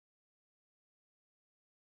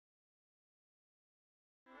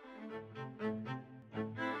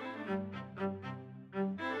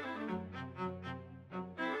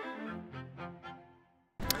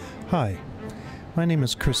Hi, my name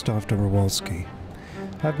is Krzysztof Dobrowolski.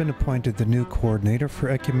 I've been appointed the new coordinator for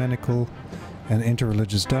ecumenical and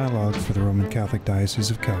interreligious dialogue for the Roman Catholic Diocese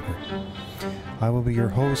of Calgary. I will be your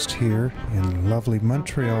host here in lovely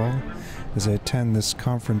Montreal as I attend this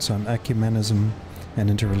conference on ecumenism and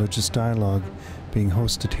interreligious dialogue being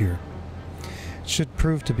hosted here. It should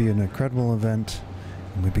prove to be an incredible event,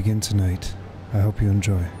 and we begin tonight. I hope you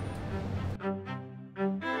enjoy.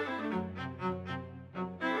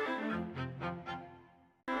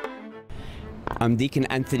 I'm Deacon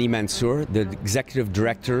Anthony Mansour, the Executive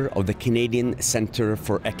Director of the Canadian Centre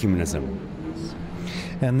for Ecumenism.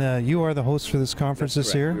 And you are the host for this conference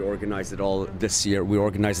this year? We organized it all this year. We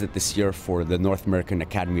organized it this year for the North American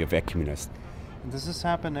Academy of Ecumenists. Does this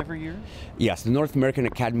happen every year? Yes, the North American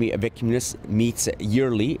Academy of Ecumenists meets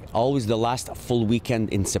yearly, always the last full weekend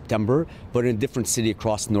in September, but in a different city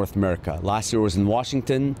across North America. Last year was in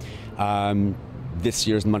Washington, this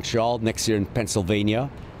year's in Montreal, next year in Pennsylvania,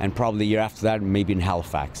 and probably the year after that, maybe in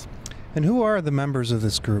Halifax. And who are the members of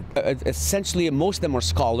this group? Essentially, most of them are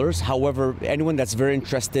scholars. However, anyone that's very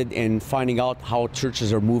interested in finding out how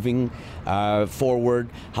churches are moving forward,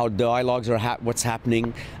 how dialogues are what's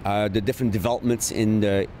happening, the different developments in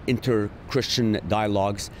the inter-Christian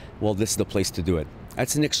dialogues, well, this is the place to do it.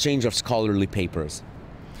 It's an exchange of scholarly papers.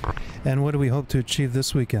 And what do we hope to achieve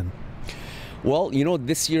this weekend? Well, you know,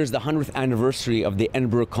 this year is the 100th anniversary of the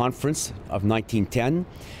Edinburgh Conference of 1910.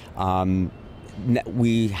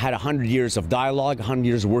 We had 100 years of dialogue, 100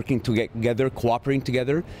 years of working together, cooperating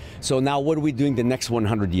together. So now what are we doing the next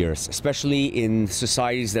 100 years? Especially in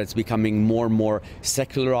societies that's becoming more and more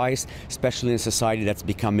secularized, especially in a society that's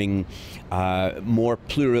becoming more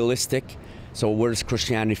pluralistic. So where does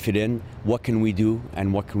Christianity fit in? What can we do,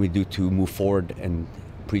 and what can we do to move forward and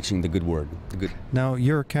preaching the good word? Now,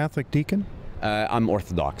 you're a Catholic deacon? I'm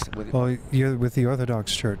Orthodox. Oh, you're with the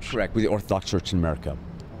Orthodox Church? Correct, with the Orthodox Church in America.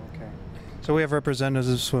 Okay. So we have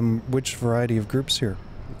representatives from which variety of groups here?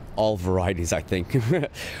 All varieties, I think.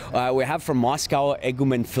 We have from Moscow,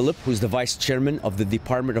 Egumen Philip, who's the Vice Chairman of the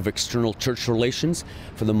Department of External Church Relations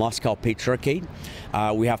for the Moscow Patriarchate.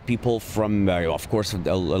 We have people from, of course, a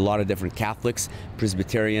lot of different Catholics,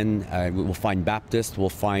 Presbyterian, we'll find Baptist, we'll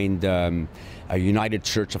find a United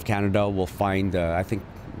Church of Canada, we'll find, I think,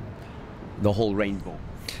 the whole rainbow.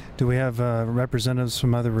 Do we have representatives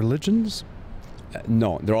from other religions?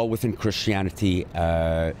 No, they're all within Christianity.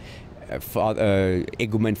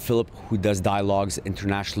 Egumen Philip, who does dialogues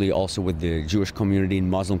internationally also with the Jewish community and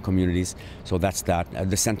Muslim communities, so that's that.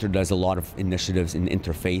 The center does a lot of initiatives in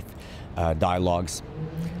interfaith dialogues.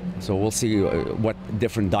 So we'll see what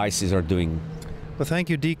different dioceses are doing. Well, thank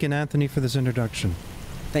you, Deacon Anthony, for this introduction.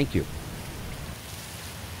 Thank you.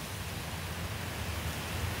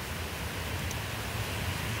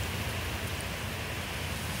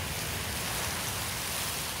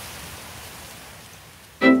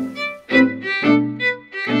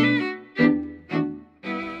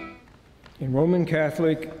 In Roman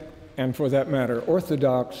Catholic, and for that matter,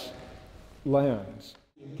 Orthodox lands.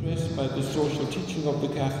 Impressed by the social teaching of the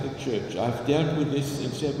Catholic Church. I've dealt with this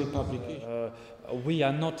in several publications. We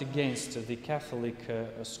are not against the Catholic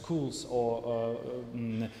schools or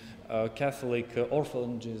Catholic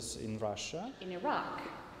orphanages in Russia. In Iraq.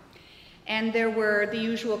 And there were the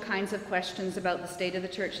usual kinds of questions about the state of the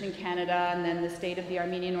church in Canada and then the state of the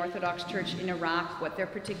Armenian Orthodox Church in Iraq, what their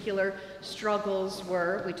particular struggles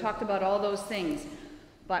were. We talked about all those things,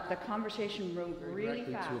 but the conversation moved really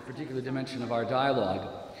fast. To a particular dimension of our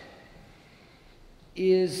dialogue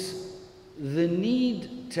is the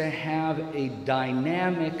need to have a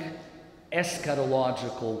dynamic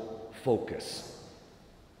eschatological focus.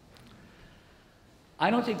 I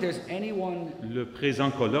don't think there's anyone... Le présent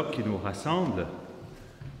colloque qui nous rassemble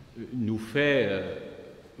nous fait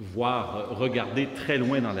regarder très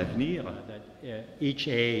loin dans l'avenir. Each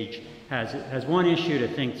age has one issue to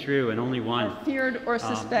think through and only one. Are feared or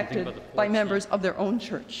suspected by members of their own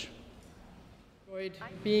church. Enjoyed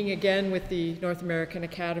being again with the North American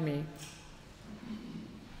Academy.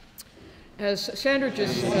 As Sandra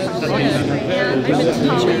just said, I'm a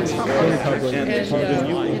teacher and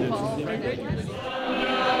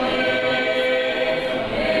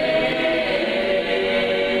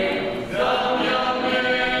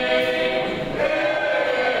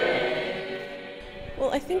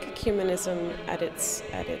I think ecumenism at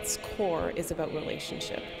its core is about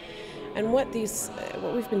relationship. And what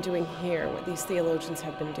we've been doing here, what these theologians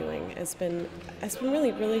have been doing, has been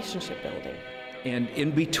really relationship building. And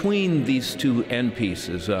in between these two end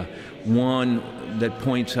pieces, one that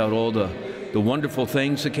points out all the wonderful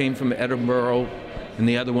things that came from Edinburgh, and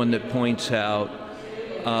the other one that points out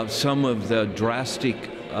some of the drastic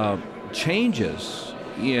changes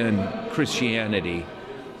in Christianity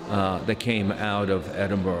that came out of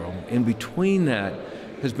Edinburgh. In between that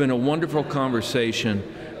has been a wonderful conversation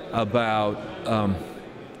about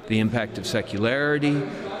the impact of secularity,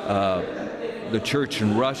 the church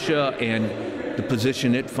in Russia, and the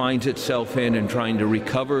position it finds itself in trying to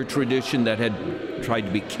recover a tradition that had tried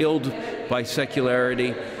to be killed by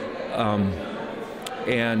secularity.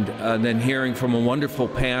 And then hearing from a wonderful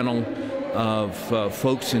panel of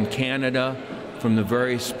folks in Canada from the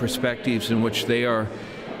various perspectives in which they are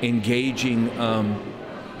engaging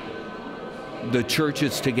the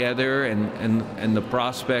churches together and the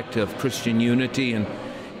prospect of Christian unity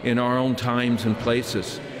in our own times and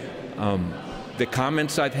places. The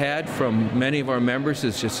comments I've had from many of our members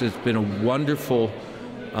is just it's been a wonderful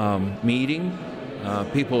meeting.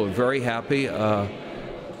 People are very happy.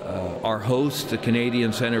 Our host, the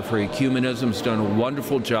Canadian Centre for Ecumenism, has done a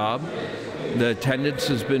wonderful job. The attendance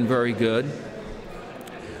has been very good.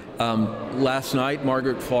 Last night,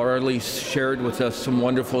 Margaret Farley shared with us some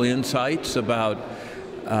wonderful insights about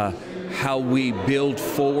how we build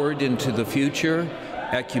forward into the future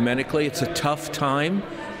ecumenically. It's a tough time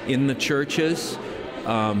in the churches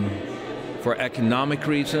for economic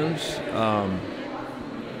reasons.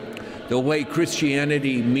 The way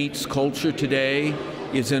Christianity meets culture today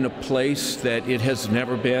is in a place that it has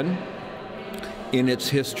never been in its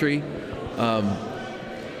history.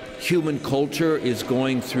 Human culture is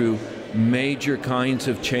going through major kinds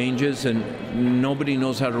of changes, and nobody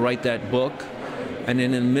knows how to write that book. And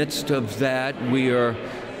in the midst of that, we are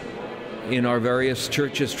in our various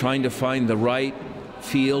churches trying to find the right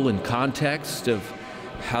feel and context of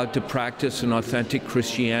how to practice an authentic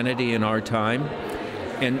Christianity in our time.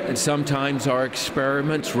 And sometimes our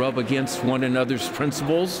experiments rub against one another's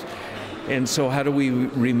principles. And so how do we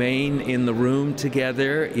remain in the room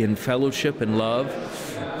together in fellowship and love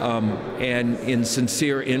and in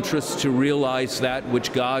sincere interest to realize that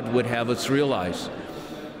which God would have us realize?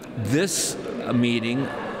 This meeting,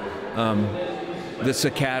 this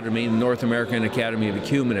academy, the North American Academy of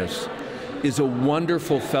Ecumenists, is a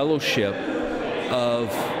wonderful fellowship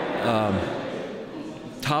of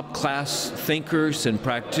top-class thinkers and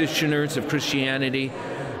practitioners of Christianity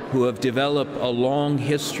who have developed a long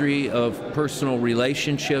history of personal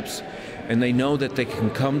relationships, and they know that they can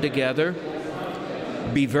come together,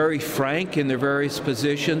 be very frank in their various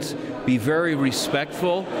positions, be very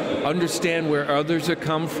respectful, understand where others have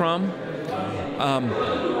come from.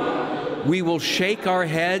 We will shake our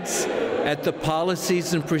heads at the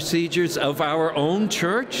policies and procedures of our own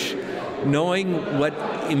church, knowing what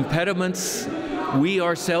impediments we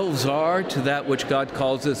ourselves are to that which God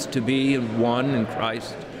calls us to be in one in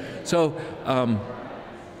Christ. So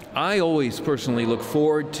I always personally look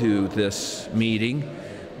forward to this meeting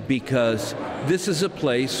because this is a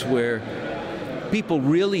place where people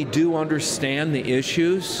really do understand the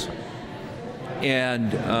issues,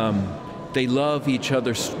 and they love each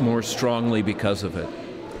other more strongly because of it.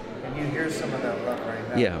 And you hear some of that love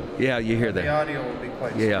right now. Yeah, you hear that. The audio will be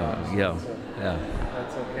quite strong. Yeah.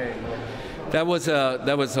 That's okay. That was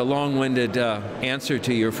a long-winded answer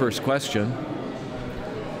to your first question.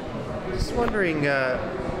 Just wondering,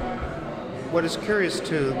 what is curious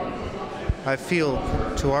I feel,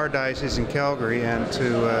 to our diocese in Calgary and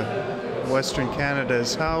to Western Canada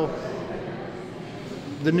is how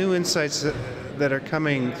the new insights that are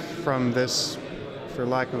coming from this, for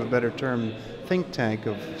lack of a better term, think tank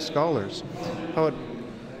of scholars, how it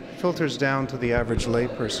filters down to the average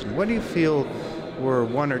layperson. What do you feel were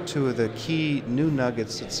one or two of the key new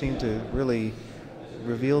nuggets that seem to really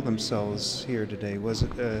reveal themselves here today? Was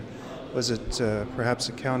it perhaps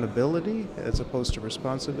accountability as opposed to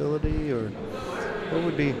responsibility, or what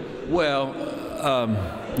would be? Well,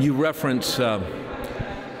 you reference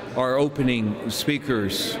our opening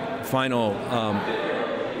speaker's final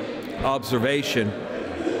observation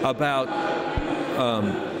about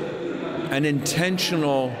an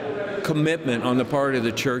intentional commitment on the part of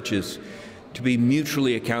the churches to be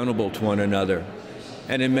mutually accountable to one another.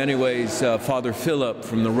 And in many ways, Father Philip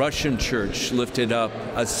from the Russian church lifted up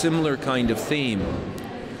a similar kind of theme.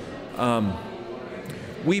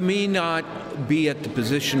 We may not be at the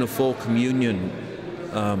position of full communion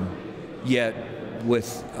yet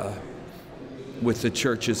with the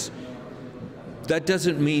churches. That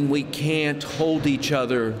doesn't mean we can't hold each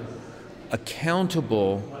other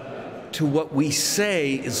accountable to what we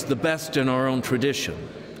say is the best in our own tradition.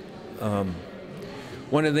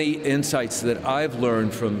 one of the insights that I've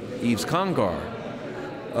learned from Yves Congar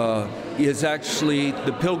is actually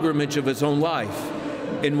the pilgrimage of his own life,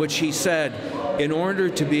 in which he said, in order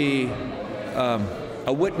to be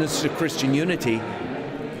a witness to Christian unity,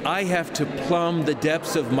 I have to plumb the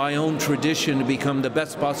depths of my own tradition to become the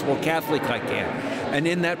best possible Catholic I can. And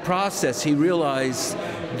in that process, he realized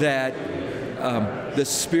that the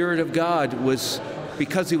Spirit of God was,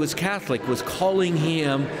 because he was Catholic, was calling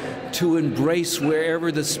him to embrace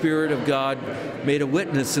wherever the Spirit of God made a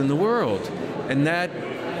witness in the world. And that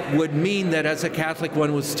would mean that as a Catholic,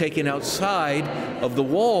 one was taken outside of the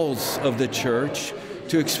walls of the church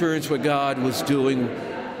to experience what God was doing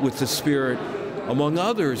with the Spirit among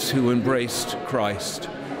others who embraced Christ.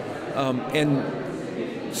 And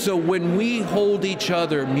so when we hold each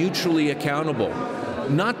other mutually accountable,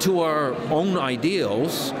 not to our own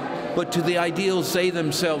ideals, but to the ideals they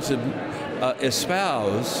themselves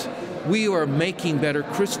espouse, we are making better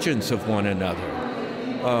Christians of one another.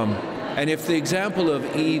 And if the example of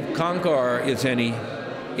Yves Congar is any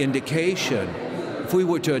indication, if we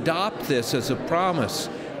were to adopt this as a promise,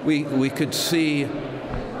 we could see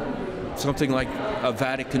something like a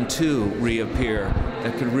Vatican II reappear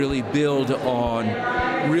that could really build on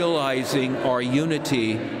realizing our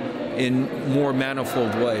unity in more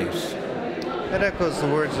manifold ways. That echoes the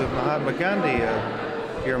words of Mahatma Gandhi.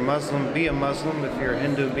 If you're a Muslim, be a Muslim. If you're a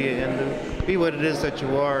Hindu, be a Hindu. Be what it is that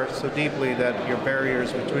you are so deeply that your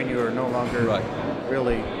barriers between you are no longer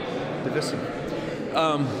really divisive.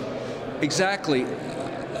 Exactly.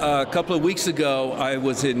 A couple of weeks ago, I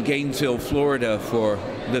was in Gainesville, Florida for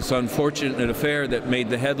this unfortunate affair that made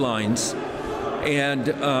the headlines. And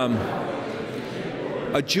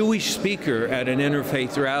a Jewish speaker at an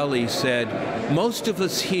interfaith rally said, most of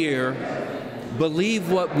us here believe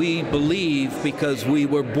what we believe because we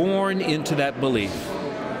were born into that belief.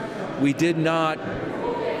 We did not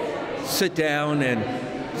sit down and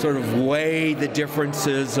sort of weigh the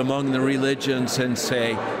differences among the religions and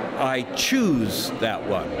say, I choose that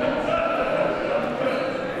one.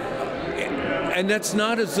 And that's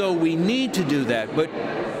not as though we need to do that, but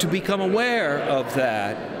to become aware of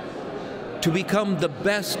that, to become the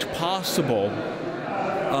best possible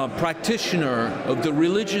practitioner of the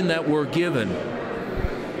religion that we're given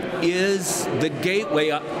is the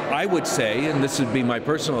gateway, I would say, and this would be my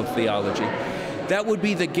personal theology, that would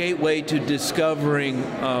be the gateway to discovering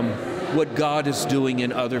what God is doing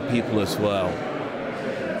in other people as well.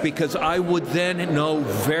 Because I would then know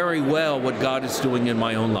very well what God is doing in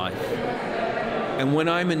my own life. And when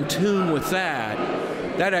I'm in tune with that,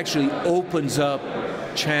 that actually opens up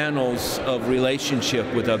channels of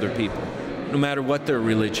relationship with other people, no matter what their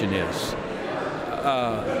religion is.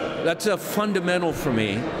 That's a fundamental for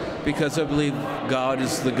me, because I believe God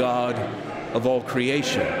is the God of all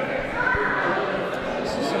creation.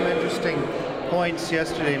 This is some interesting points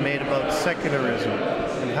yesterday made about secularism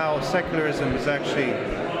and how secularism is actually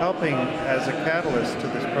helping as a catalyst to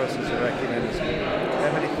this process of ecumenism. Do you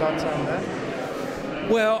have any thoughts on that?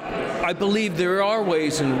 Well, I believe there are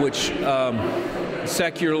ways in which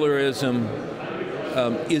secularism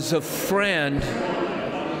is a friend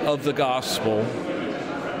of the gospel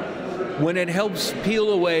when it helps peel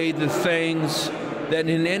away the things that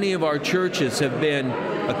in any of our churches have been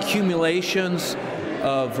accumulations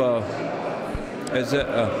of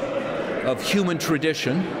human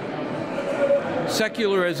tradition.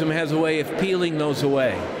 Secularism has a way of peeling those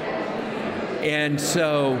away. And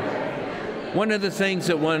so one of the things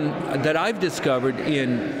that I've discovered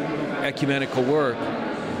in ecumenical work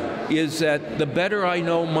is that the better I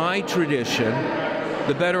know my tradition,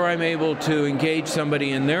 the better I'm able to engage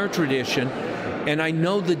somebody in their tradition, and I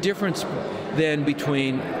know the difference then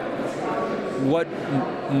between what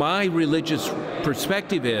my religious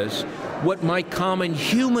perspective is, what my common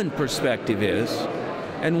human perspective is,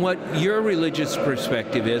 and what your religious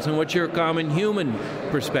perspective is, and what your common human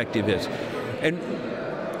perspective is. And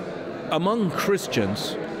among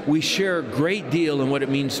Christians, we share a great deal in what it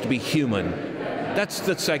means to be human. That's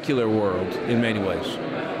the secular world in many ways.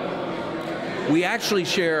 We actually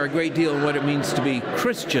share a great deal in what it means to be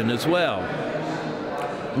Christian as well.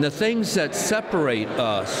 And the things that separate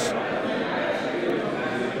us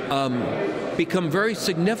become very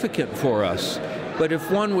significant for us. But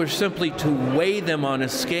if one were simply to weigh them on a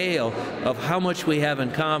scale of how much we have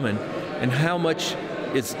in common and how much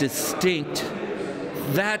is distinct,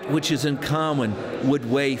 that which is in common would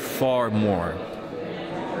weigh far more.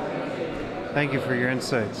 Thank you for your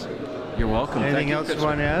insights. You're welcome. Anything else you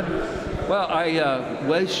want to add? Well, I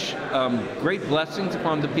wish great blessings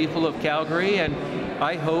upon the people of Calgary, and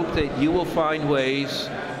I hope that you will find ways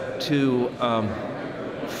to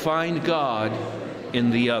find God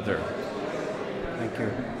in the other. Thank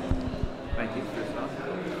you. Thank you,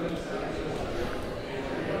 Christophe.